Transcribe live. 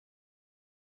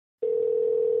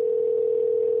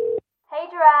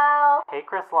Hey,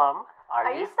 Chris Lum,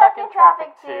 are you stuck in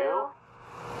traffic too?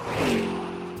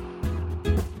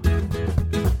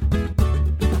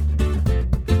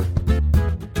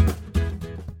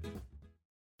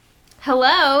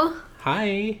 Hello.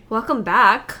 Hi. Welcome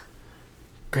back.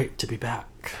 Great to be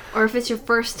back. Or if it's your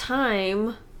first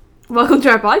time, welcome to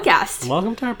our podcast.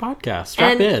 Welcome to our podcast.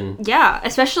 Strap in. Yeah,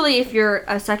 especially if you're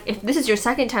if this is your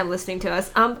second time listening to us.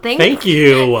 Thank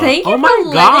you. Thank you for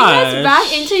letting us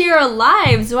back into your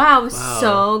lives. Wow, I'm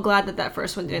so glad that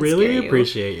first one didn't scare you. Really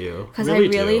appreciate you. Because I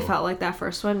really felt like that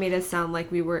first one made us sound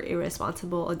like we were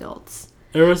irresponsible adults.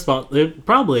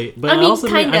 Probably, but I mean, also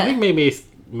kinda. I think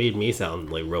made me sound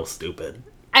like real stupid.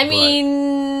 But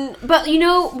you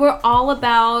know, we're all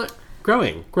about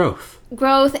growth,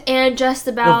 and just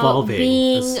about evolving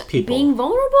being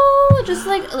vulnerable, just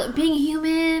like being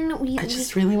human. I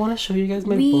just really want to show you guys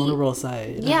my vulnerable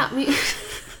side. Yeah,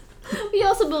 we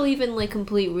also believe in like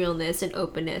complete realness and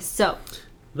openness. So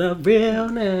the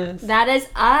realness. That is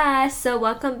us. So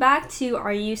welcome back to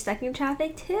Are You Stuck in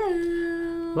Traffic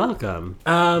Too? Welcome.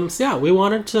 So yeah, we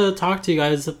wanted to talk to you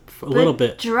guys a little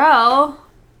bit. Dro,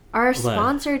 our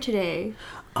sponsor today.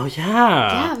 Oh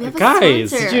yeah. Yeah, we have guys, a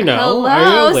sponsor. Did you know? Hello, are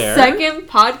you aware? Second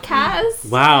podcast.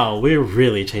 Wow, we're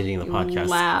really changing the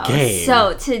podcast game.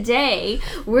 So today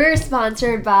we're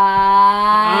sponsored by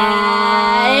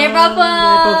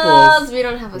Ruffles. We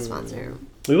don't have a sponsor.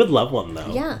 We would love one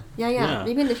though. Yeah.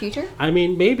 Maybe in the future. I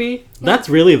mean, maybe. Yeah. That's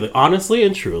really honestly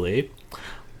and truly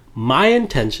my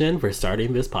intention for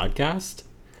starting this podcast.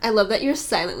 I love that you're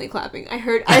silently clapping. I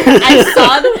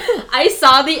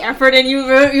saw the effort, and you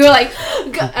were like,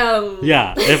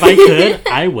 Yeah, if I could,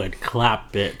 I would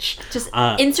clap, bitch. Just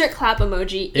insert clap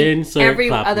emoji in every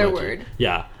other word.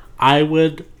 Yeah, I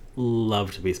would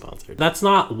love to be sponsored. That's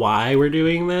not why we're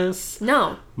doing this.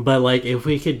 No. But like, if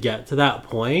we could get to that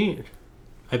point,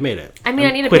 I've made it. I mean,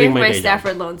 I need to pay for my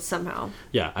Stafford loans somehow.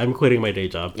 Yeah, I'm quitting my day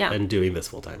job and doing this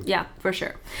full time. Yeah, for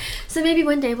sure. So maybe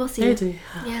one day we'll see. Maybe.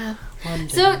 Yeah.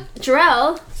 So,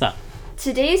 Jarrell. What's up?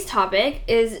 Today's topic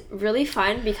is really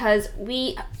fun because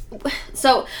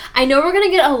So, I know we're going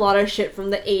to get a lot of shit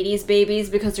from the 80s babies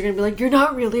because they're going to be like, you're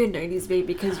not really a 90s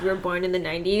baby because you were born in the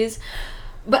 90s.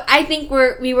 But I think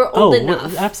we were old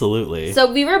enough. Absolutely.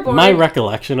 So, we were born... My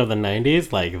recollection of the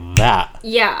 90s, like that.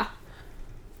 Yeah.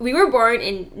 We were born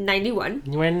in 91.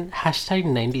 You were in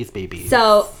 #90s baby.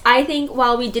 So, I think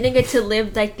while we didn't get to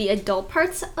live, like, the adult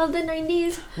parts of the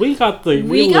 90s... We lived through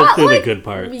the good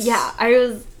parts. Yeah,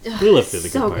 we lived through the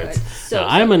good parts.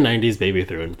 I'm a 90s baby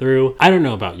through and through. I don't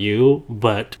know about you,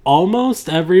 but almost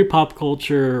every pop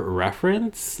culture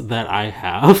reference that I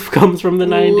have comes from the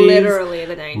 90s. Literally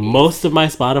the 90s. Most of my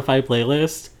Spotify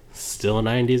playlist, still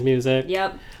 90s music.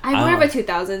 Yep. I'm more of a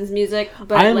 2000s music,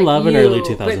 but I love an early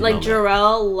 2000s But like moment.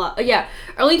 Jarrell,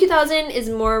 early 2000 is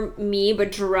more me,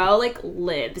 but Jarrell like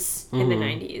lives in the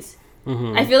 90s.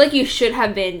 Mm-hmm. I feel like you should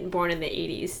have been born in the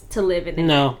 80s to live in the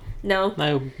 90s. No?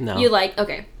 No. You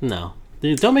okay. No.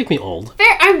 Dude, don't make me old.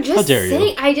 Fair, I'm just saying,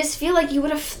 you. I just feel like you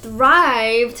would have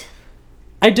thrived.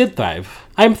 I did thrive.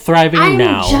 I'm thriving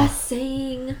now. I'm just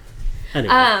saying.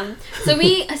 Anyway.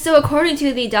 So according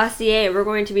to the dossier, we're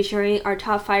going to be sharing our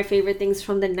top 5 favorite things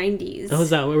from the 90s. Oh,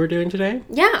 is that what we're doing today?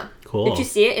 Yeah. Cool. Did you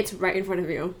see it? It's right in front of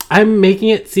you. I'm making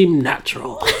it seem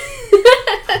natural.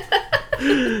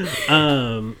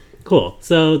 Cool.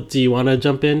 So, do you want to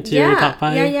jump into your top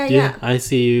 5? Yeah. I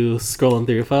see you scrolling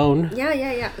through your phone.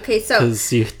 Yeah. Okay, so...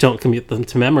 Because you don't commit them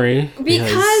to memory.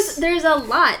 Because there's a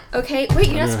lot, okay? Wait,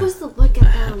 you're not supposed to look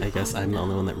at them. I guess I'm the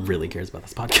only one that really cares about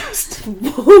this podcast.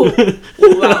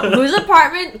 Wow. Whose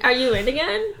apartment are you in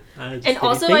again? And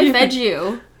also, I fed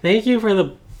you. Thank you for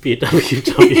the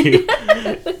BWW.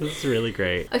 This is really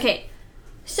great. Okay,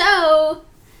 so...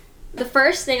 The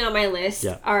first thing on my list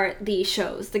are the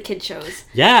shows, the kid shows.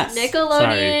 Yes.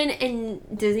 Nickelodeon and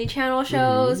Disney Channel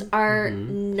shows are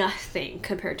nothing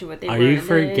compared to what they were. Are you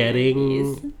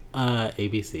forgetting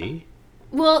ABC?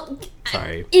 Well,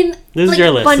 sorry. This is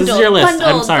your list. This is your list.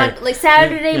 I'm sorry. Like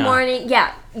Saturday morning.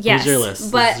 Yeah. Yes. This is your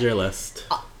list. But this is your list.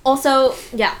 Also,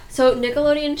 so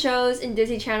Nickelodeon shows and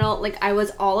Disney Channel, like I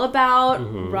was all about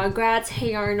Rugrats,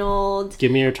 Hey Arnold.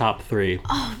 Give me your top 3.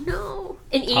 Oh no.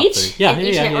 In top each? 3. Yeah, in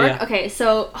each network? Yeah. Okay,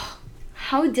 so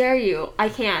how dare you? I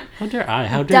can't. How dare I?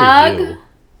 How dare you?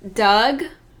 Doug.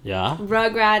 Yeah.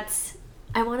 Rugrats.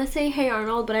 I want to say Hey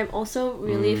Arnold, but I'm also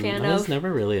really a fan of... I was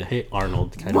never really a Hey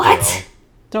Arnold kind of girl.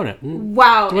 Don't it?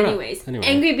 Wow. Anyways.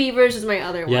 Angry Beavers is my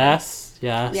other one. Yes.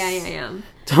 Yeah.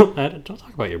 Don't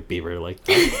talk about your beaver like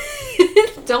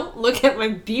that. Don't look at my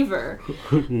beaver.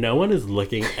 No one is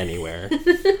looking anywhere.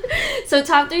 So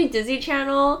top 3 Disney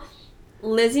Channel,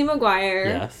 Lizzie McGuire.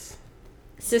 Yes.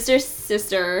 Sister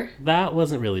Sister. That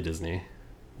wasn't really Disney.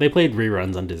 They played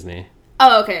reruns on Disney.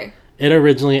 Oh, okay. It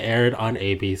originally aired on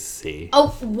ABC.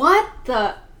 Oh, what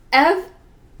the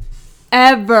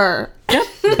ever.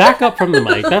 Yep. Back up from the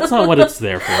mic. That's not what it's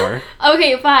there for.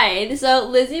 Okay, fine. So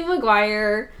Lizzie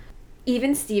McGuire,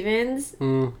 even Stevens. Take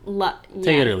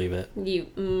it or leave it.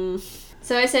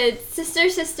 So I said Sister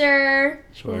Sister,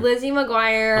 Sure. Lizzie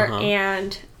McGuire,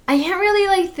 and I can't really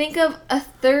like think of a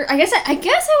third. I guess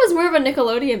I was more of a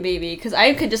Nickelodeon baby because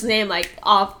I could just name like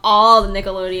off all the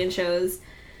Nickelodeon shows.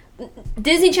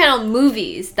 Disney Channel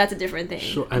movies, that's a different thing.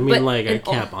 Sure. I mean, like I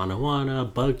Camp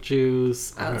Anawana, Bug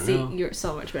Juice. I don't know. You're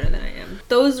so much better than I am.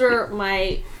 Those were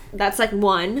that's like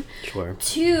one. Sure.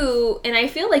 Two, and I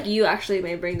feel like you actually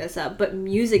may bring this up, but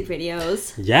music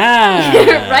videos.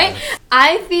 Yeah. Right?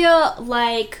 I feel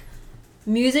like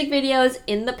music videos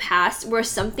in the past were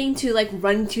something to like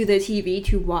run to the TV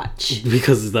to watch.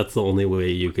 Because that's the only way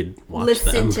you could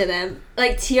Listen to them.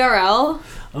 Like TRL.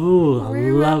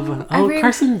 Oh,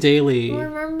 Carson Daly.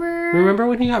 Remember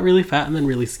when he got really fat and then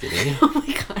really skinny? Oh my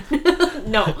god.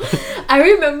 No. I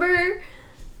remember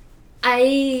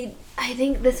I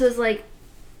think this was like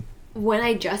when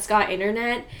I just got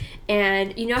internet,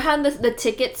 and you know how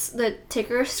the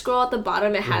ticker scroll at the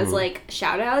bottom, it has like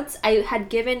shout outs. I had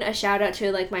given a shout out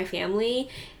to like my family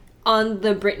on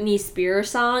the Britney Spears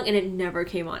song, and it never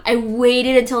came on. I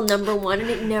waited until number 1 and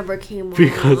it never came on.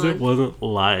 Because it wasn't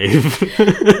live.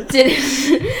 Did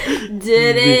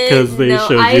it? Because they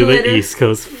showed you the East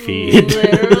Coast feed.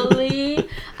 Literally.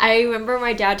 I remember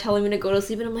my dad telling me to go to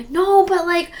sleep, and I'm like, no, but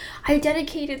like, I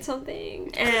dedicated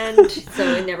something. And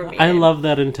so it never made it. I love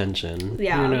that intention.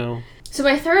 Yeah. You know. So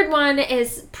my third one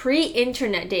is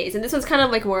pre-internet days, and this one's kind of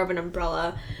like more of an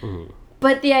umbrella.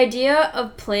 But the idea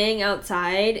of playing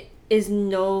outside is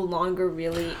no longer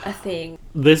really a thing.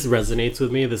 This resonates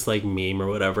with me, this like meme or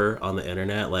whatever on the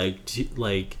internet.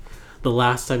 Like the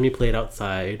last time you played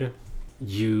outside,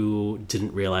 you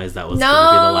didn't realize that was going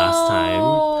to be the last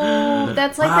time.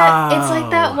 That's like that. It's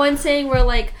like that one saying where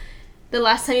like the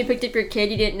last time you picked up your kid,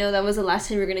 you didn't know that was the last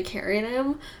time you were going to carry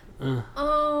them.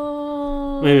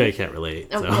 Maybe I can't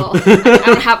relate. So. Well,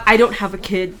 I don't have a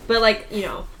kid, but like, you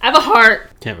know, I have a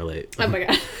heart. Can't relate. Oh my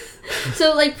god.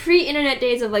 So like pre-internet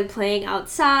days of like playing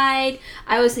outside,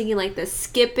 I was thinking like the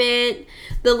skip it,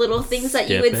 the little things that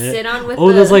you would sit on with.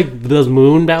 Those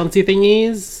moon bouncy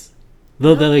thingies.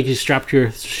 That like you strapped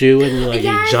your shoe and you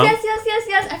jump. Yes.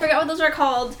 I forgot what those were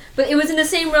called, but it was in the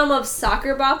same realm of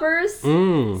soccer boppers.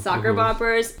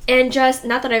 Boppers, and just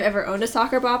not that I've ever owned a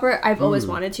soccer bopper. I've always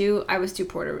wanted to. I was too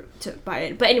poor to buy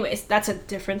it. But anyways, that's a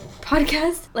different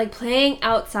podcast. Like playing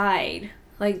outside,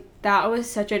 like that was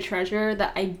such a treasure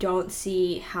that I don't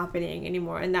see happening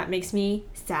anymore, and that makes me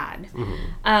sad.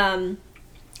 And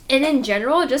in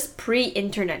general, just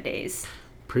pre-internet days.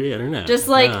 Pre-internet. Just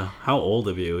like... Yeah. How old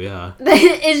of you, yeah.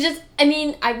 It's just... I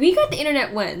mean, we got the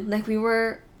internet when? Like, we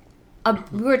were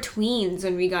tweens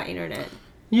when we got internet.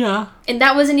 Yeah. And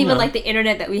that wasn't even, like, the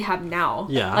internet that we have now.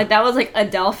 Yeah. Like, that was, like,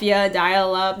 Adelphia,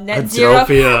 dial-up, net Adelphia,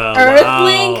 zero,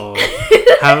 Earthlink. Wow.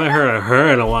 Haven't heard of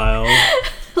her in a while.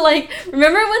 Like,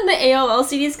 remember when the AOL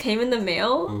CDs came in the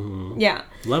mail? Yeah.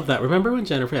 Love that. Remember when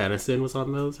Jennifer Aniston was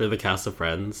on those? Or the cast of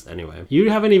Friends? Anyway.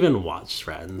 You haven't even watched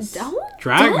Friends.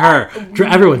 Drag her.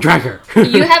 Everyone, drag her.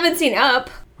 You haven't seen Up.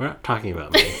 We're not talking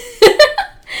about me.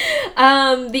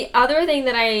 The other thing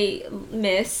that I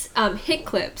miss, hit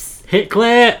clips. Hit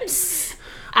clips!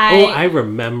 I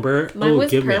remember. Mine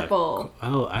was purple.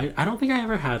 I don't think I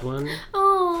ever had one.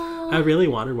 Oh. I really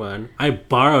wanted one. I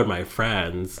borrowed my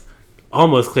friend's.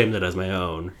 Almost claimed it as my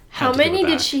own. How many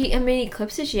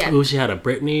clips did she have? Oh, she had a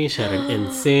Britney, she had an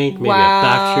NSYNC, maybe a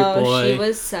Backstreet Boy. She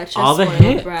was such a all the spoiled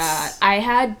hits. brat. I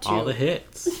had 2. All the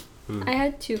hits. I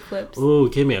had 2 clips. Ooh,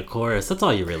 give me a chorus. That's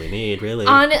all you really need, really.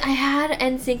 I had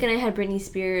NSYNC and I had Britney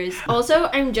Spears. Also,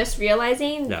 I'm just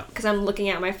realizing, because I'm looking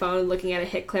at my phone, looking at a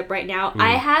hit clip right now,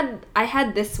 I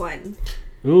had this one.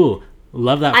 Ooh,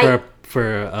 love that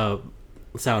for a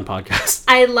sound podcast.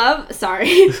 I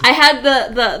had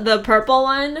the purple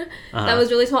one that was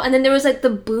really small, and then there was like the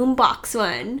boombox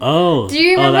one. Oh, do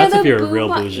you remember that's the if you're real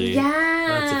bougie. Yeah,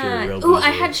 that's if you're real bougie. Ooh, I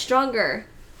had Stronger.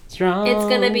 It's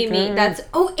gonna be me. That's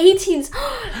 18s.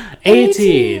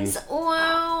 18s.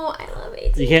 Wow, I love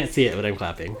 18s. You can't see it, but I'm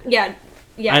clapping. Yeah.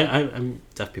 I'm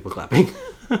deaf people clapping.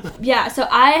 Yeah, so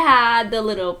I had the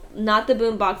little, not the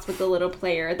boombox, but the little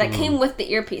player that came with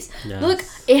the earpiece. Yes. Look,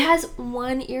 it has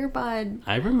 1 earbud.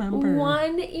 I remember.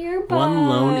 1 earbud. One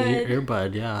lone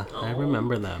earbud, yeah. Oh. I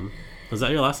remember them. Was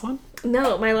that your last one?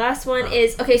 No, my last one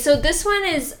is... Okay, so this one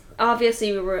is...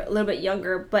 Obviously, we were a little bit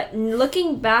younger, but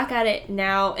looking back at it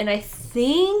now, and I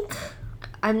think...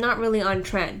 I'm not really on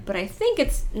trend, but I think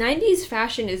 90s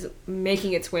fashion is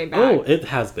making its way back. Oh, it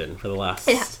has been for the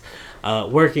last...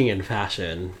 working in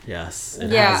fashion, yes.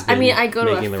 I mean, I go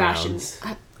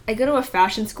to a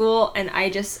fashion school, and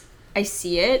I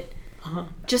see it.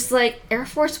 Just like Air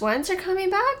Force Ones are coming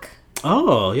back.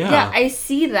 Oh, yeah. Yeah, I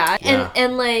see that. Yeah.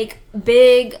 And like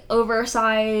big,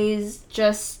 oversized,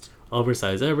 just...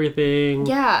 Oversized everything.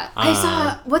 Yeah. I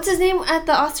saw, what's his name at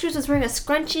the Oscars was wearing a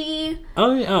scrunchie.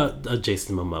 Oh, yeah.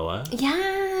 Jason Momoa.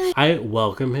 Yeah. I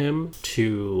welcome him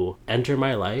to enter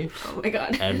my life. Oh my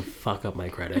god. And fuck up my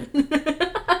credit.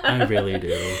 I really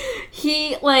do.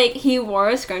 He wore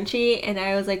a scrunchie, and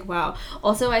I was like, wow.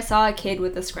 Also, I saw a kid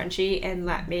with a scrunchie, and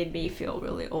that made me feel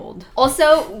really old.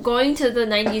 Also, going to the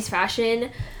 90s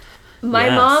fashion, my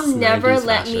mom never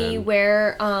let me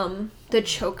wear the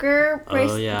choker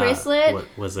bracelet.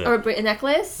 What was it? Or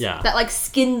necklace. Yeah. That like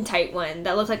skin tight one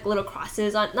that looks like little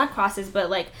crosses on, not crosses, but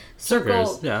like circle.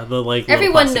 Chokers. Yeah, the like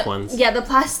everyone plastic ones. Yeah, the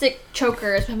plastic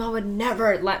chokers. My mom would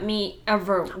never let me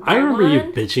ever wear I remember one. you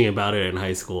bitching about it in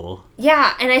high school.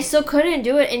 Yeah, and I still couldn't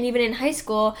do it, and even in high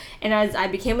school, and as I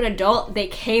became an adult, they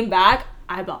came back.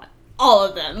 I bought all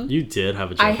of them. You did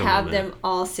have a choker. I have them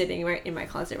all sitting right in my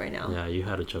closet right now. Yeah, you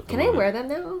had a choker. Can I wear them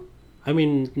now? I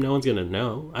mean, no one's gonna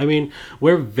know. I mean,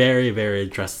 we're very, very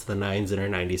dressed to the nines in our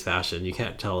 90s fashion. You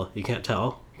can't tell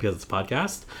because it's a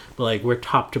podcast. But like, we're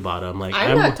top to bottom. Like,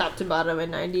 I'm not top to bottom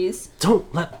in 90s.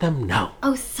 Don't let them know.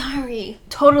 Oh, sorry.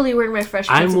 Totally wearing my Fresh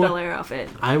Prince of Bel-Air outfit.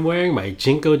 I'm wearing my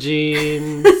Jinko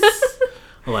jeans.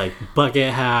 Like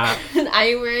bucket hat.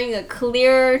 I'm wearing a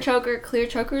clear choker. Clear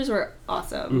chokers were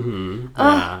awesome. Mm-hmm.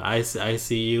 Yeah, I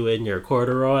see you in your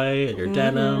corduroy and your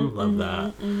denim. Love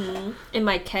that. Mm-hmm. In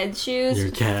my Keds shoes.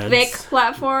 Your Keds. Thick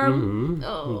platform. Mm-hmm.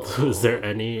 Oh. Is there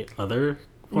any other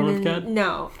form of Ked?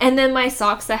 No. And then my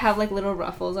socks that have like little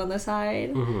ruffles on the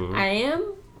side. Mm-hmm. I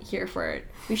am here for it.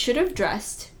 We should have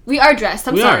dressed. We are dressed.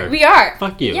 We are.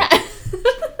 Fuck you. Yeah.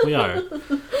 We are.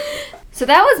 So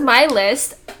that was my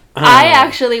list. I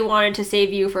actually wanted to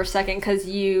save you for a second because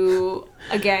you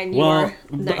were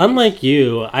 90s. Unlike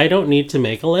you, I don't need to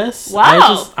make a list.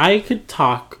 Wow. I could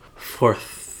talk for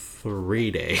 3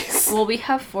 days. Well, we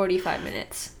have 45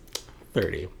 minutes.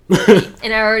 30.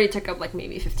 And I already took up like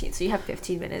maybe 15, so you have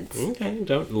 15 minutes. Okay,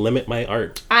 don't limit my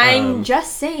art. I'm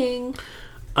just saying.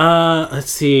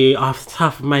 Let's see, off the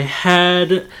top of my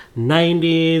head,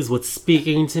 90s, what's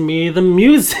speaking to me? The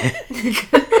music.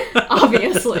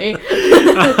 Obviously.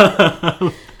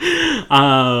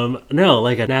 No,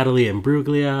 like a Natalie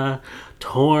Imbruglia,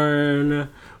 Torn,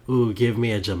 ooh, give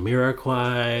me a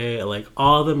Jamiroquai, like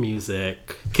all the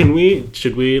music.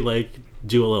 Should we like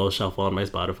do a little shuffle on my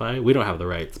Spotify? We don't have the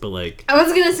rights, but like I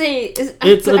was gonna say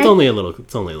it's only a little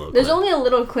There's clip. only a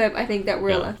little clip I think that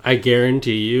we're left. I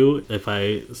guarantee you if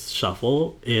I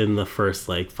shuffle in the first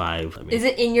like 5. Is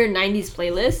it in your 90s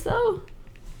playlist though?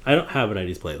 I don't have a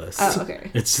 90s playlist. Oh, okay.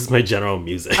 It's just my general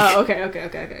music. Oh,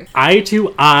 okay. Eye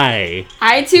to Eye.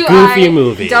 Eye to Goofy Eye.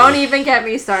 Movie. Don't even get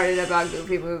me started about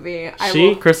Goofy Movie.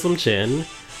 Crystal Chin,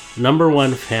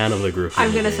 #1 fan of the Goofy I'm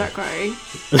movie. gonna start crying.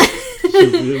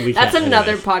 we That's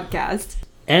another podcast.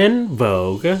 En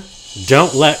Vogue,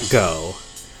 Don't Let Go.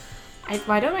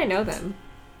 Why don't I know them?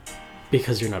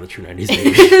 Because you're not a true 90s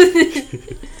baby.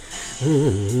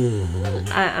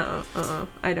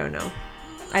 I don't know.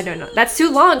 That's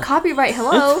too long. Copyright.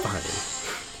 Hello. It's fine.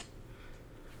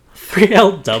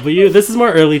 3LW. This is more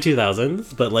early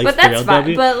 2000s, but like 3LW.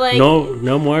 Fine. But like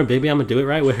no more. Baby, I'm gonna do it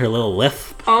right with her little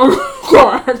lisp. Oh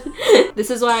god.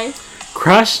 This is why.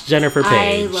 Crush Jennifer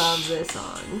Page. I love this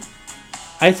song.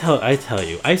 I tell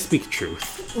you, I speak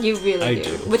truth. You really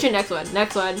do. What's your next one?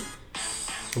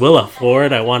 Willa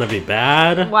Ford, I Wanna Be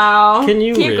Bad. Wow. Can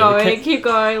you keep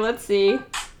going. Let's see.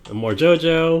 More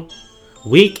JoJo.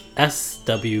 Weak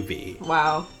SWV.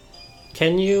 Wow.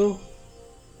 Can you?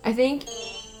 I think.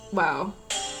 Wow.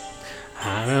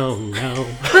 I don't know.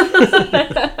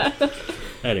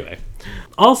 Anyway.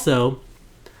 Also,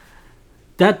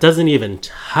 that doesn't even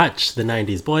touch the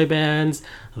 90s boy bands,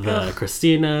 the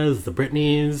Christinas, the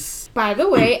Britneys. By the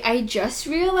way, I just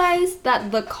realized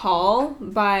that The Call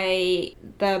by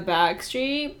the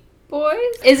Backstreet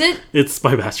Boys, is it? It's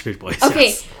by Backstreet Boys. Okay.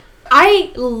 Yes.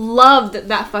 I loved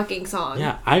that fucking song.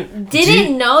 Yeah, I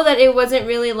didn't know that it wasn't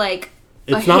really like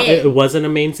it's not hit. It wasn't a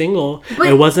main single. But,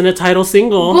 it wasn't a title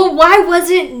single. Well, why was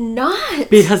it not?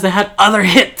 Because they had other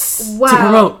hits to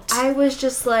promote. I was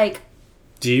just like,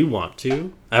 do you want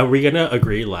to? Are we gonna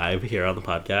agree live here on the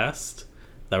podcast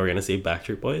that we're gonna see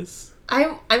Backstreet Boys?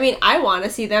 I mean, I want to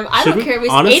see them. I don't care if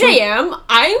it's 8 a.m.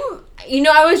 I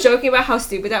was joking about how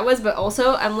stupid that was, but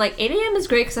also I'm like, 8 a.m. is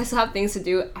great because I still have things to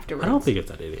do afterwards. I don't think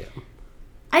it's at 8 a.m.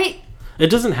 It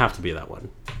doesn't have to be that one.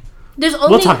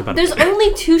 We'll talk about it There's later.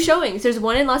 only 2 showings. There's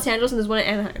one in Los Angeles and there's one in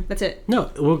Anaheim. That's it.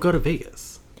 No, we'll go to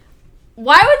Vegas.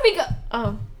 Why would we go?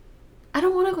 Oh, I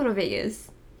don't want to go to Vegas.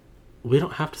 We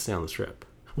don't have to stay on the Strip.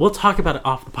 We'll talk about it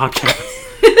off the podcast.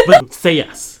 But say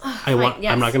yes. Yes. I'm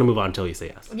not going to move on until you say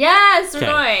yes. Yes, we're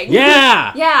Okay. going.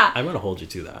 Yeah. Yeah. I'm going to hold you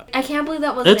to that. I can't believe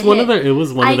that wasn't It's a one hit. of their. It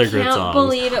was one of their great songs. I can't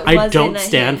believe it I wasn't don't a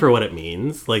stand hit. for what it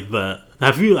means. Like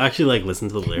have you actually like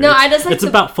listened to the lyrics? No, I just like It's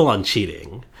about full on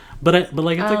cheating. But it's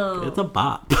it's a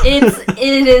bop.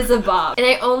 It is a bop, and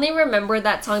I only remember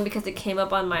that song because it came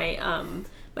up on my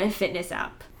my fitness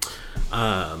app.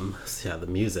 So yeah, the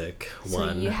music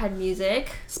one. So you had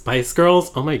music. Spice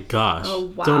Girls. Oh my gosh.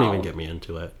 Oh wow. Don't even get me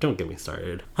into it. Don't get me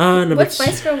started. What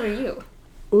Spice Girl were you?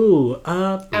 Ooh, baby.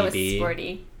 I was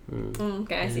sporty.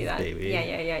 Okay, I see that. Baby.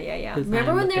 Yeah. 'Cause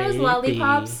Remember I'm when a there was baby.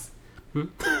 lollipops? Hmm?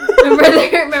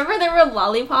 remember there were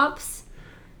lollipops?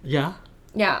 Yeah.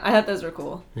 Yeah, I thought those were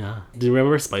cool. Yeah. Do you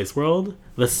remember Spice World?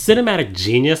 The cinematic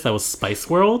genius that was Spice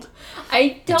World?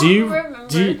 I don't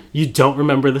remember. You don't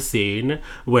remember the scene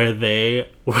where they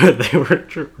were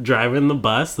driving the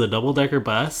bus, the double-decker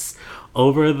bus,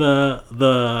 over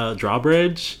the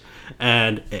drawbridge,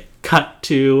 and it cut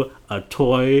to a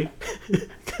toy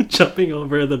jumping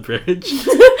over the bridge?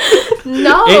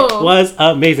 No! It was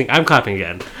amazing. I'm clapping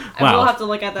again. Wow. We'll have to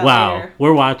look at that later.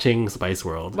 We're watching Spice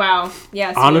World. Wow.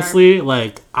 Yes. Honestly,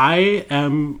 like, I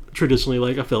am traditionally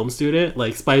like a film student.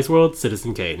 Like Spice World,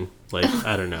 Citizen Kane. Like,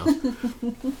 I don't know.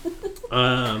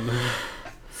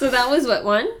 So that was what,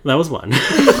 one? That was one.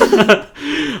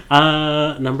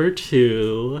 Number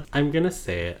 2. I'm gonna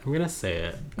say it. Just say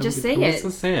it. Just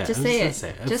gonna say it. Just say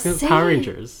it. Just say Power it.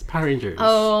 Rangers. Power Rangers.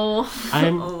 Oh.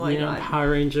 I'm Oh my God.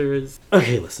 Power Rangers.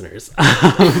 Okay, listeners.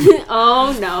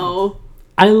 Oh no.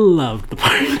 I loved the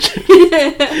Power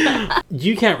Rangers.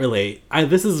 You can't relate.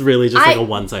 This is really just like a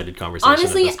one-sided conversation.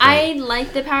 Honestly, at this point. I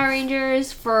liked the Power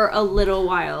Rangers for a little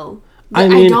while. I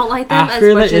But mean, I don't like them after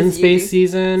as much the as in-space you.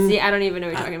 season. See, I don't even know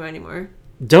what you're talking about anymore.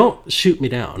 Don't shoot me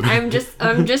down. I'm just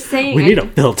saying. We need to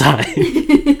fill time.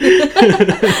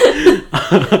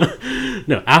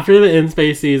 No, after the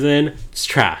in-space season, it's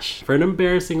trash. For an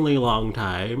embarrassingly long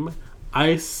time,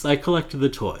 I collected the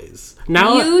toys.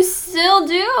 Now You still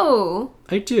do.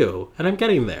 I do, and I'm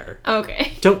getting there.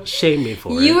 Okay. Don't shame me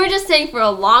for it. You were just saying for a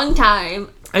long time.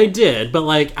 I did, but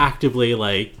like actively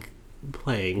like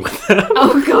playing with them.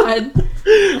 Oh God.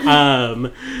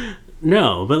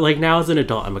 No, but like now as an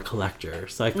adult, I'm a collector.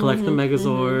 So I collect the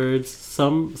Megazords.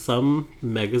 Some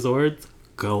Megazords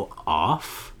go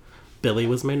off. Billy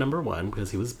was my number 1 because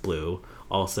he was blue.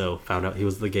 Also found out he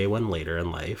was the gay one later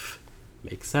in life.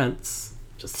 Makes sense.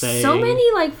 Just saying. So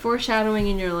many like foreshadowing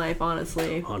in your life,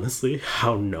 honestly. Honestly,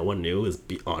 how no one knew is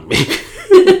beyond me.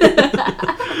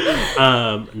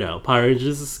 No, Power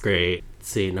Rangers is great. Let's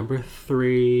see, number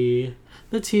 3.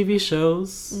 The TV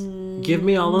shows. Give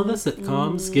me all of the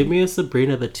sitcoms. Give me a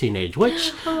Sabrina the Teenage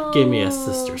Witch. Give me a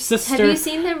Sister. Have you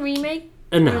seen the remake?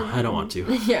 No, I don't want to.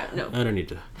 Yeah, no. I don't need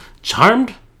to.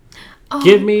 Charmed. Oh,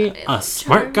 Give me I a love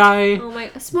smart Charmed. guy. Oh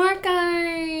my, a smart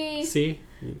guy. See?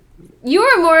 You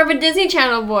were more of a Disney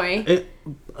Channel boy.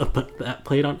 But that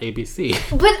played on ABC.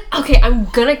 But okay, I'm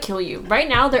gonna kill you. Right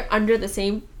now, they're under the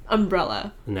same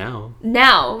umbrella.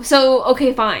 Now. So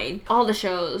okay, fine. All the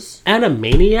shows.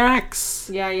 Animaniacs.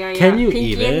 Yeah. Can you Pinky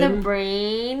even? and the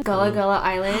Brain. Gullah Gullah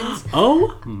Island.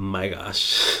 Oh my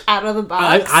gosh. Out of the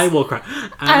box. I will cry.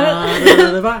 Out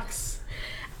of the box.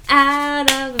 Out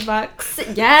of the box.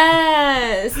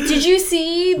 Yes. Did you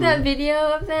see that video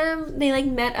of them? They like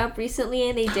met up recently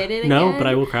and they did it again. No, but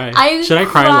I will cry. Should I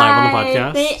cry live on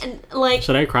the podcast?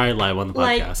 Should I cry live on the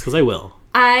podcast? Because I will.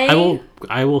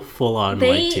 I will full on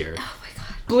like tear. Oh my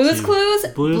God. Blue's Clues.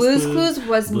 Blue's Clues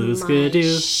was Blues my could do.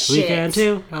 shit. We can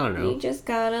too. I don't know. You just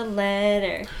got a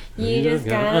letter. You just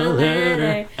got a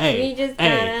letter. Hey, you just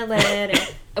got a letter.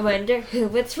 I wonder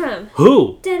who it's from.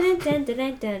 Who? Dun, dun, dun,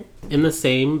 dun, dun. In the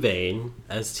same vein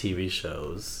as TV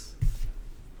shows,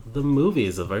 the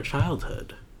movies of our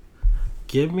childhood.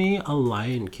 Give me a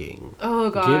Lion King. Oh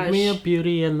gosh. Give me a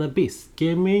Beauty and the Beast.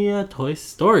 Give me a Toy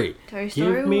Story. Toy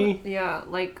Story. Give me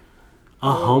like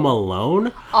a Home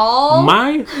Alone. all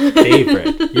My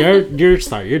favorite.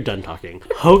 You're done talking.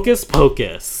 Hocus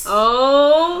Pocus.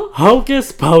 Oh.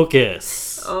 Hocus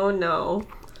Pocus. Oh no.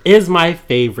 Is my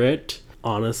favorite.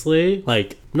 Honestly,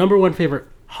 like number 1 favorite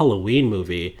Halloween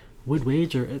movie. Would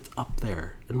wager it's up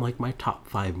there in like my top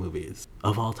 5 movies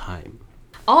of all time.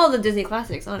 All the Disney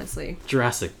classics, honestly.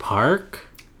 Jurassic Park.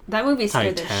 That movie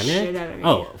scared the Titanic. shit out of me.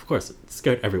 Oh, of course, it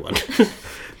scared everyone. It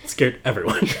scared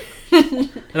everyone.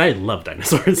 And I love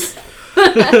dinosaurs.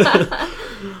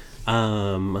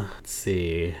 Let's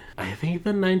see. I think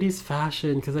the 90s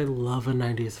fashion, because I love a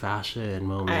 90s fashion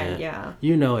moment. Yeah.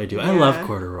 You know I do. Yeah. I love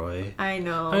corduroy. I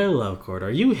know. I love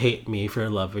corduroy. You hate me for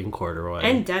loving corduroy.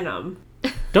 And denim.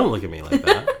 Don't look at me like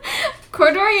that.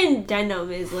 Corduroy and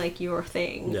denim is like your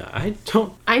thing. Yeah, I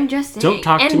don't. I'm just saying. Don't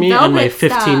talk and to me on my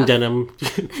 15 stuff. denim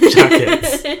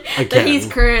jackets. Again. That he's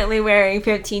currently wearing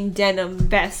 15 denim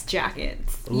vest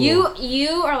jackets. Ooh.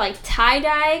 You are like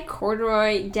tie-dye,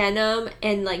 corduroy, denim,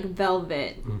 and like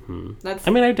velvet. Mm-hmm. That's.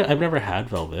 I mean, I've never had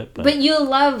velvet, but you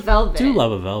love velvet. I do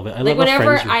love a velvet. I like love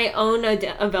whenever a fringe. I own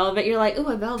a velvet, you're like, ooh,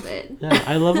 a velvet. Yeah,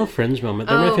 I love a fringe moment.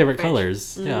 They're my favorite fringe.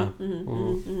 colors. Yeah.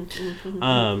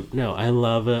 No, I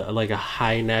love a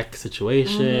high neck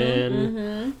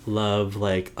situation. Love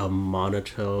like a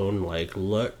monotone like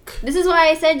look. This is why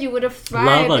I said you would have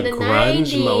thrived Love a in the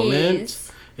grunge 90s.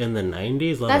 moment in the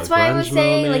 90s. Love That's a why grunge I was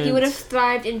saying moment. like you would have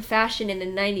thrived in fashion in the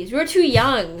 90s. We were too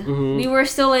young. We were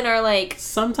still in our like.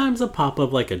 Sometimes a pop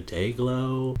of like a day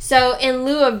glow. So in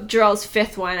lieu of Jarrell's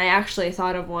fifth one, I actually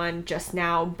thought of one just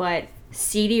now, but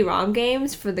CD-ROM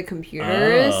games for the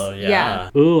computers. Oh, yeah.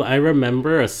 Ooh, I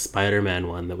remember a Spider-Man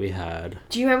one that we had.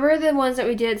 Do you remember the ones that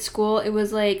we did at school? It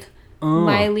was like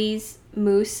Miley's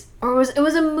Moose. Or it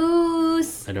was a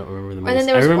moose. I don't remember the moose. And then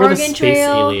there was I remember Oregon the Space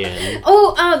Trail. Alien.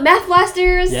 Oh, Math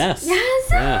Blasters. Yes. Yes.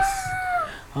 Yes.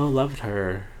 Oh, loved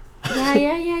her.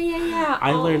 Yeah.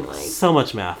 I learned so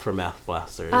much math from Math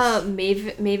Blasters.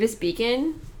 Mavis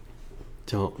Beacon.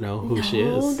 Don't know who she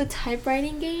is. The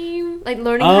typewriting game, like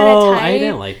learning how to type. I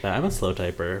didn't like that. I'm a slow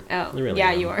typer. Oh, I really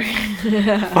yeah, am. you are.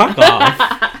 Fuck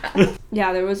off.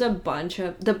 Yeah, there was a bunch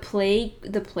of the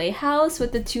Playhouse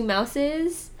with the two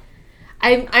mouses.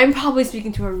 I'm probably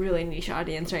speaking to a really niche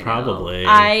audience right now. Probably.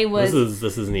 I was.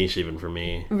 This is niche even for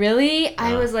me. Really,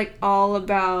 I was like all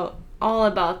about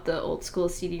the old school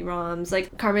CD-ROMs,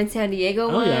 like Carmen Sandiego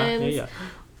ones. Yeah.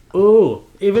 Ooh,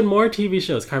 even more TV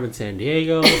shows. Carmen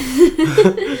Sandiego,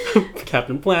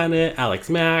 Captain Planet, Alex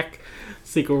Mack,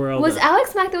 Secret World. Was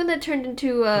Alex Mack the one that turned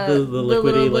into the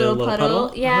liquidy little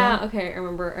puddle? Yeah. Uh-huh. Okay, I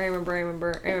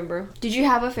remember. Did you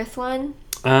have a fifth one?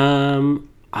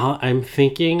 I'm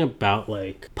thinking about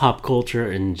like pop culture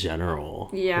in general.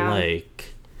 Yeah.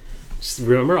 Like, just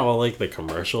remember all like the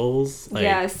commercials? Like,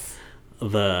 yes. All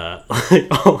of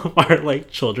our like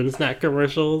children's snack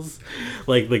commercials,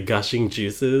 like the gushing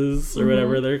juices or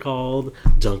whatever they're called,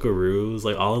 Dunkaroos,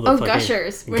 like all of the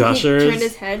Gushers. When Gushers. He turned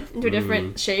his head into a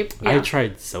different shape. Yeah. I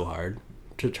tried so hard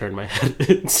to turn my head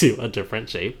into a different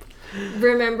shape.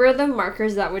 Remember the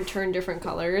markers that would turn different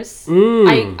colors?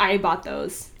 I bought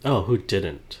those. Oh, who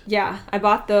didn't? Yeah, I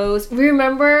bought those.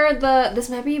 Remember this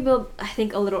might be I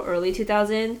think a little early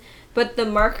 2000. But the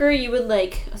marker you would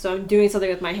like, so I'm doing something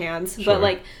with my hands, Sure. but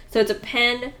like, so it's a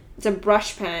pen, it's a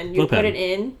brush pen, you put it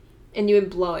in, and you would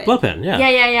blow it. Blow pen, yeah.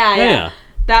 Yeah.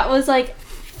 That was like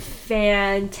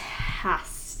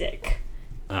fantastic.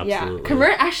 Absolutely.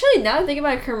 Yeah. Actually, now that I think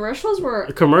about it,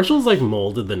 commercials like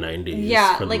molded the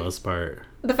 90s for the most part.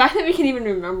 The fact that we can even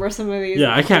remember some of these.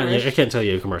 Yeah, I can't tell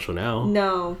you a commercial now.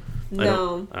 No. I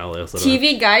also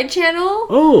TV Guide channel?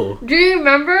 Oh. Do you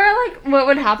remember like what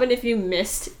would happen if you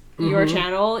missed your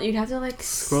channel? You'd have to like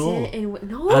scroll. Sit and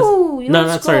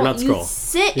not scroll. You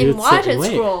sit and watch it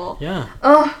scroll. Yeah.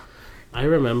 Oh. I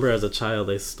remember as a child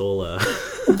I stole a.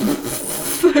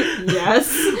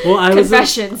 Yes. Well, I was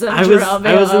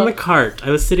in the cart. I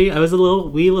was a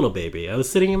wee little baby. I was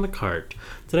sitting in the cart.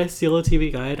 Did I steal a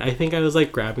TV Guide? I think I was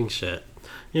like grabbing shit.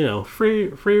 You know, free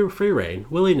reign,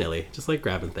 willy nilly, just like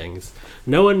grabbing things.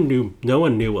 No one knew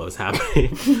what was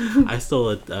happening. I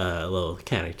stole a little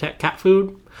can of cat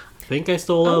food. I think I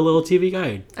stole a little TV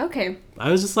Guide. Okay.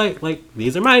 I was just like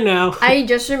these are mine now. I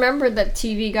just remembered that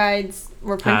TV Guides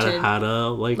were printed. Had a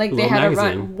like they had magazine.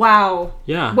 a run. Wow.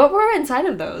 Yeah. What were inside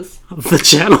of those? The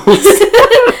channels.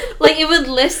 Like it would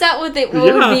list out what would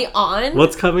be on.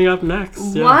 What's coming up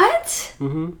next? Yeah. What?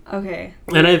 Okay.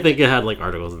 And I think it had like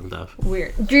articles and stuff.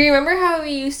 Weird. Do you remember how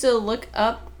we used to look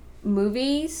up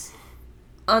movies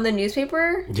on the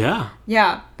newspaper? Yeah.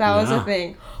 Yeah, that was a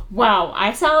thing. Wow,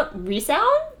 we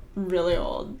sound really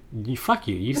old. You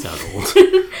sound old.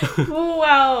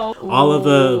 Wow. All of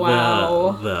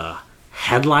the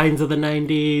headlines of the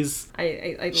 90s.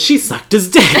 I she sucked his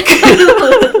dick.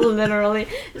 Literally.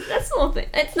 That's the whole thing.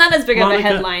 It's not as big of a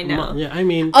headline now. Yeah, I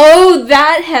mean. Oh,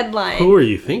 that headline. Who are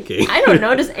you thinking? I don't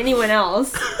know. Does anyone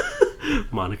else?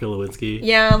 Monica Lewinsky.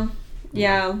 Yeah.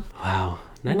 Wow.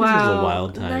 90s was a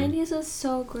wild time. 90s was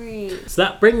so great. So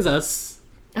that brings us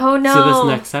to this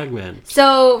next segment.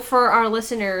 So for our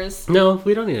listeners, no,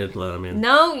 we don't need to let them in.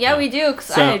 No, we do. Cause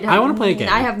so I want to play a game.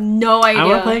 I have no idea. I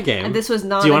want to play a game. And this was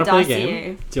not. Do you want to play a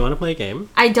game? Do you want to play a game?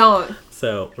 I don't.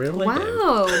 So we're gonna play a game.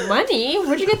 Wow, money?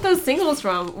 Where'd you get those singles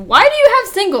from? Why do you have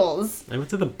singles? I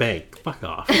went to the bank. Fuck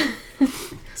off.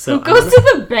 So Who goes to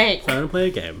the bank? So I'm gonna play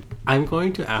a game. I'm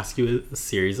going to ask you a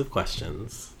series of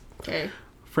questions. Okay.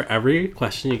 For every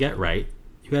question you get right,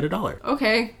 you get $1.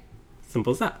 Okay.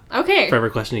 Simple as that. Okay. For every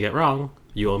question you get wrong,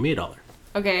 you owe me $1.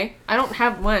 Okay. I don't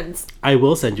have ones. I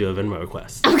will send you a Venmo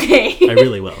request. Okay. I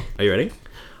really will. Are you ready?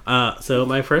 So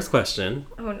my first question.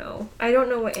 Oh no. I don't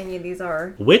know what any of these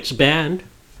are. Which band...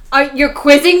 You're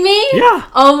quizzing me? Yeah.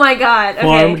 Oh my god. Okay.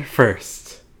 Formed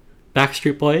first?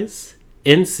 Backstreet Boys,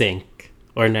 NSYNC,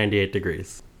 or 98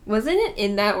 Degrees? Wasn't it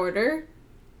in that order?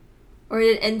 Or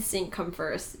did NSYNC come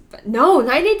first? But no,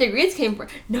 98 Degrees came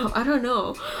first. No, I don't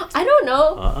know.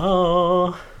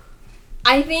 Uh-oh.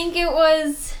 I think it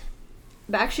was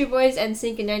Backstreet Boys,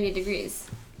 NSYNC, and 98 Degrees.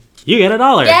 You get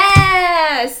 $1.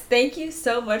 Yes! Thank you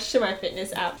so much to my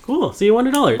fitness app. Cool. So you won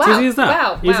 $1. Wow. It's easy as that.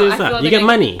 Wow. Easy as that. You get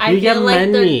money. I feel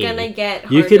like they're gonna get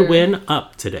harder. You could win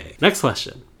up today. Next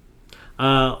question.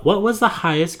 What was the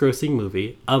highest grossing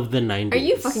movie of the 90s? Are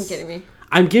you fucking kidding me?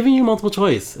 I'm giving you multiple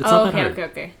choice. It's not that hard.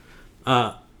 Okay.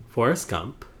 Forrest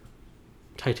Gump,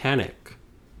 Titanic,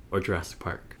 or Jurassic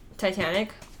Park?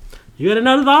 Titanic. You get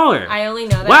another $1. I only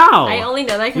know that. Wow. I only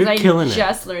know that because I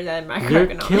just learned that in macroeconomics.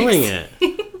 You're killing it.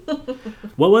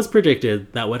 What was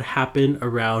predicted that would happen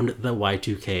around the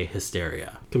Y2K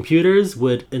hysteria? Computers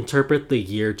would interpret the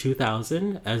year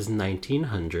 2000 as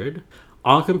 1900.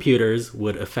 All computers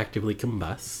would effectively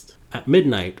combust. At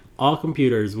midnight, all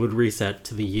computers would reset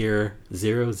to the year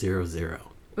 000.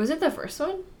 Was it the first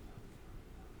one?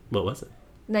 What was it?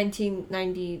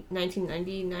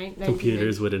 1999.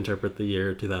 Computers would interpret the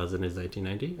year 2000 as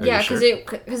 1990? Yeah, because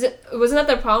it wasn't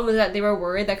that the problem was that they were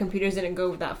worried that computers didn't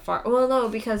go that far. Well, no,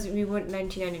 because we went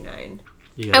 1999.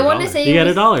 I want to say you get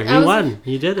 $1. You won.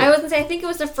 You did it. I was gonna say I think it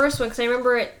was the first one because I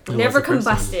remember it never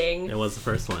combusting. It was the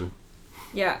first one.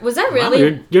 Yeah, was that really?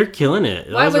 Wow, you're killing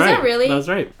it. Why was that really? That was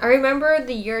right. I remember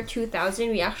the year 2000.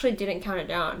 We actually didn't count it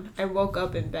down. I woke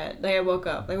up in bed. Like I woke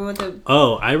up. Like we went to.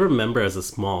 Oh, I remember as a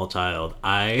small child,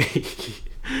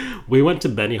 we went to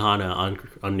Benihana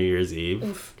on New Year's Eve.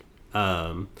 Oof.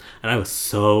 And I was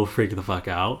so freaked the fuck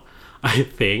out. I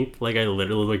think I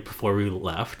literally before we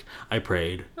left, I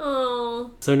prayed.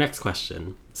 Oh. So next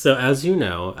question. So as you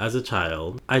know, as a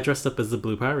child, I dressed up as the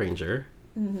Blue Power Ranger.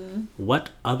 Mm-hmm.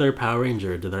 What other Power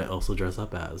Ranger did I also dress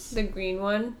up as? The green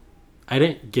one. I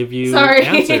didn't give you Sorry.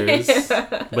 answers.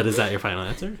 But is that your final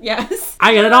answer? Yes.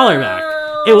 I get $1 back.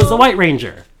 It was the White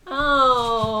Ranger.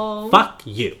 Oh. Fuck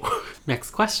you.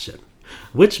 Next question.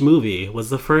 Which movie was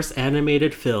the first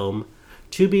animated film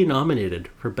to be nominated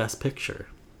for Best Picture?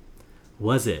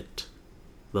 Was it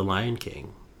The Lion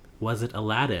King? Was it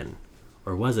Aladdin?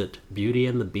 Or was it Beauty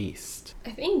and the Beast?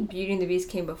 I think Beauty and the Beast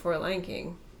came before Lion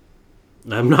King.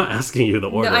 I'm not asking you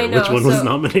the order. No, I know, which one was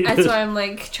nominated. That's why I'm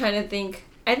trying to think.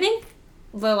 I think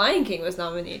The Lion King was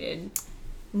nominated.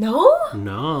 No?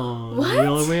 No. What? You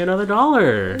owe me another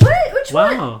 $1. What? Which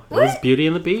one? Wow. What? It was Beauty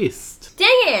and the Beast. Dang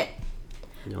it.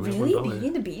 You only have Really? $1. Beauty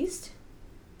and the Beast?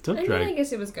 Don't I drag. mean, I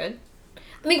guess it was good.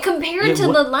 I mean, compared to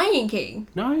The Lion King.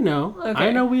 No, I know. Okay.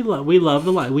 I know we love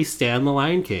the Lion. We stand the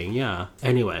Lion King, yeah.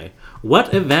 Anyway,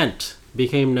 what event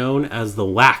became known as the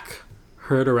Whack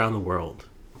heard around the world?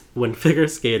 When figure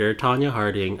skater Tonya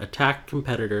Harding attacked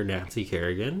competitor Nancy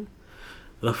Kerrigan,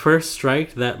 the first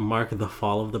strike that marked the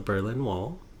fall of the Berlin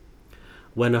Wall,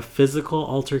 when a physical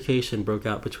altercation broke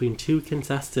out between two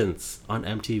contestants on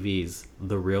MTV's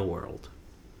The Real World.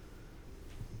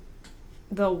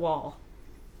 The Wall.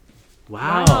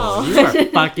 Wow. You are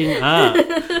fucking up.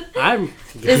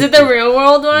 Is it The Real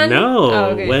World one? No. Oh,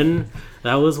 okay.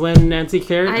 That was when Nancy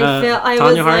Kerrigan, I Tonya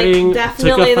was, Harding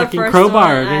took a fucking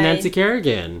crowbar to one Nancy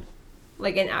Kerrigan.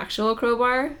 Like an actual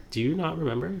crowbar? Do you not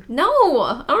remember? No,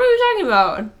 I don't know what you're talking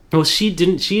about. Well, she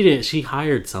didn't. She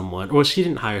hired someone. Well, she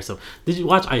didn't hire someone. Did you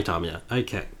watch I, Tonya? I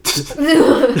can't.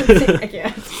 I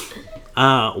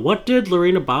can't. What did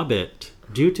Lorena Bobbitt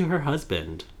do to her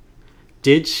husband?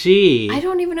 Did she? I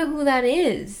don't even know who that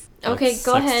is. Okay,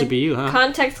 go ahead. Sucks to be you, huh?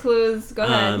 Context clues. Go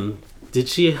ahead. Did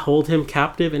she hold him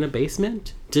captive in a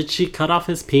basement? Did she cut off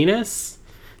his penis?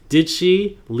 Did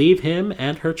she leave him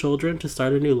and her children to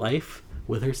start a new life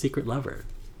with her secret lover?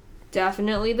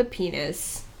 Definitely the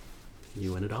penis.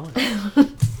 You win $1.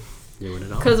 You win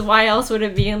 $1. Because why else would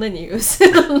it be in the news?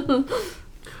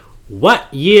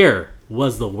 What year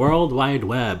was the World Wide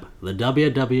Web, the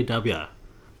WWW,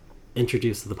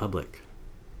 introduced to the public?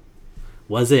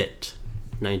 Was it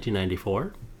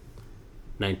 1994,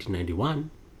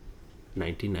 1991,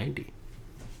 1990?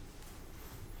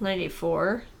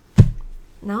 94.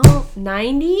 No,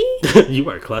 90? You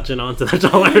are clutching onto that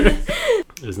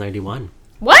 $1. It was 91.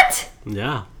 What?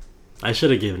 Yeah. I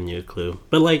should have given you a clue.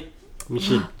 But, like, you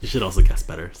should also guess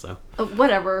better, so.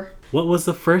 Whatever. What was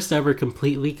the first ever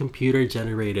completely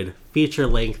computer-generated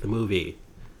feature-length movie?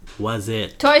 Was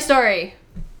it... Toy Story.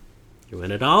 You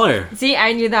win $1. See,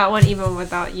 I knew that one even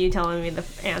without you telling me the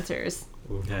answers.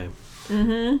 Okay.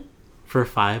 Mm-hmm. For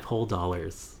 $5 whole,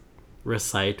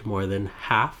 recite more than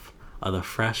half of the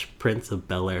Fresh Prince of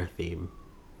Bel-Air theme.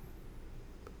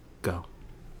 Go.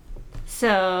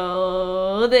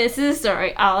 So, this is a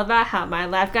story all about how my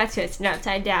life got twisted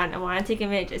upside down. I want to take a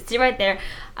minute, just sit right there.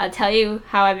 I'll tell you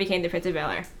how I became the Prince of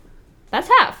Bel-Air. That's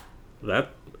half.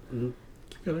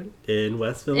 In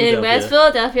West Philadelphia. In West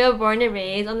Philadelphia, born and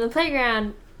raised on the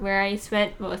playground, where I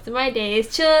spent most of my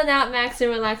days chilling out, maxing,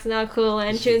 relaxing, all cool,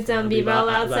 and shooting some b-ball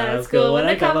outside of school. When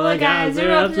a couple of guys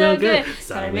were up so good,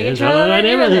 started making trouble in my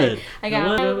neighborhood. I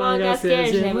got one, got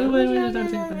scared. Hey,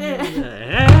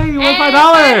 you won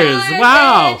 $5!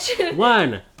 Wow!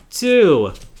 1,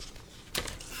 2,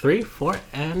 3, 4,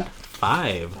 and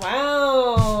 5.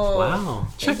 Wow. Wow.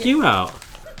 Check you out.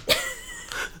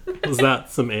 Was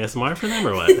that some ASMR for them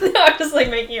or what? No, I'm just like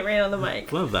making it rain on the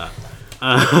mic. Love that.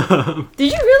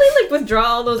 Did you really like withdraw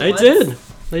all those ones?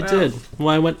 I did.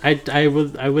 Well, I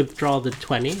withdraw the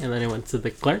 20 and then I went to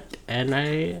the clerk and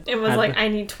I I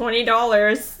need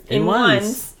 $20 in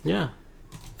ones. Yeah.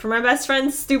 For my best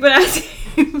friend's stupid ass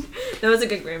game. That was a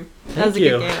good game. Thank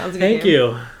you. Thank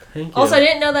you. Also, I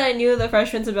didn't know that I knew the Fresh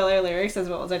Prince of Bel-Air lyrics as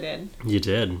well as I did. You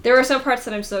did. There were some parts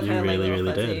that I'm still kind of really, like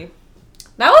really fuzzy. did.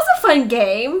 That was a fun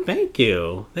game. Thank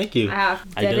you. I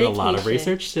did a lot of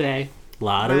research today. A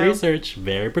lot of research.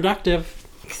 Very productive.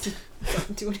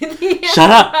 Don't do anything. Shut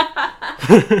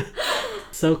up.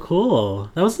 So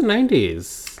cool. That was the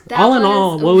 90s. All in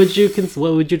all, what would you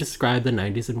describe the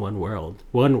 90s in one word?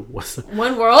 One world?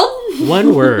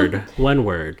 One word. One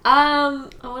word. I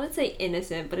want to say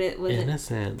innocent, but it wasn't.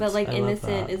 Innocent. But like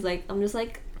innocent is like, I'm just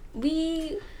like,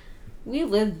 we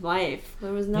lived life.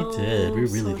 There was no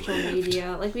social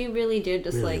media. Like we really did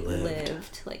just really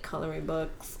lived like coloring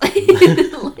books.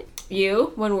 Like,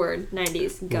 you, one word,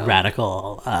 90s, go.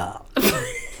 Radical.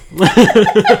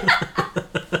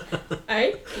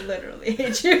 I literally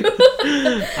hate you.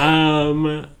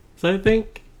 So I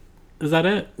think, is that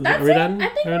it? Are we done? I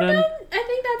think we're done. I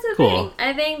think that's a thing.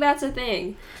 I think that's a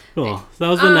thing. Cool. So that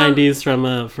was the 90s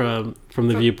from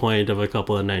the viewpoint of a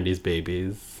couple of 90s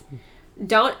babies.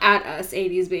 Don't at us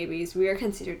 80s babies. We are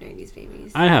considered 90s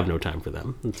babies. I have no time for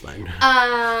them. It's fine.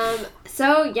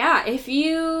 So yeah, if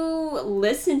you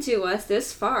listen to us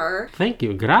this far, thank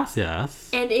you.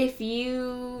 Gracias. And if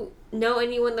you know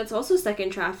anyone that's also stuck in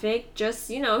traffic, just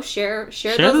share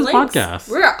this those links. Podcast.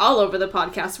 We're all over the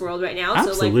podcast world right now.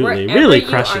 Absolutely. So like really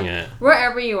crushing it.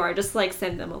 Wherever you are, just like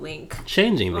send them a link.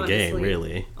 Changing the game,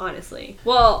 really. Honestly.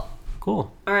 Well,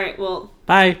 cool. All right, well,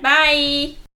 bye.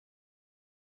 Bye.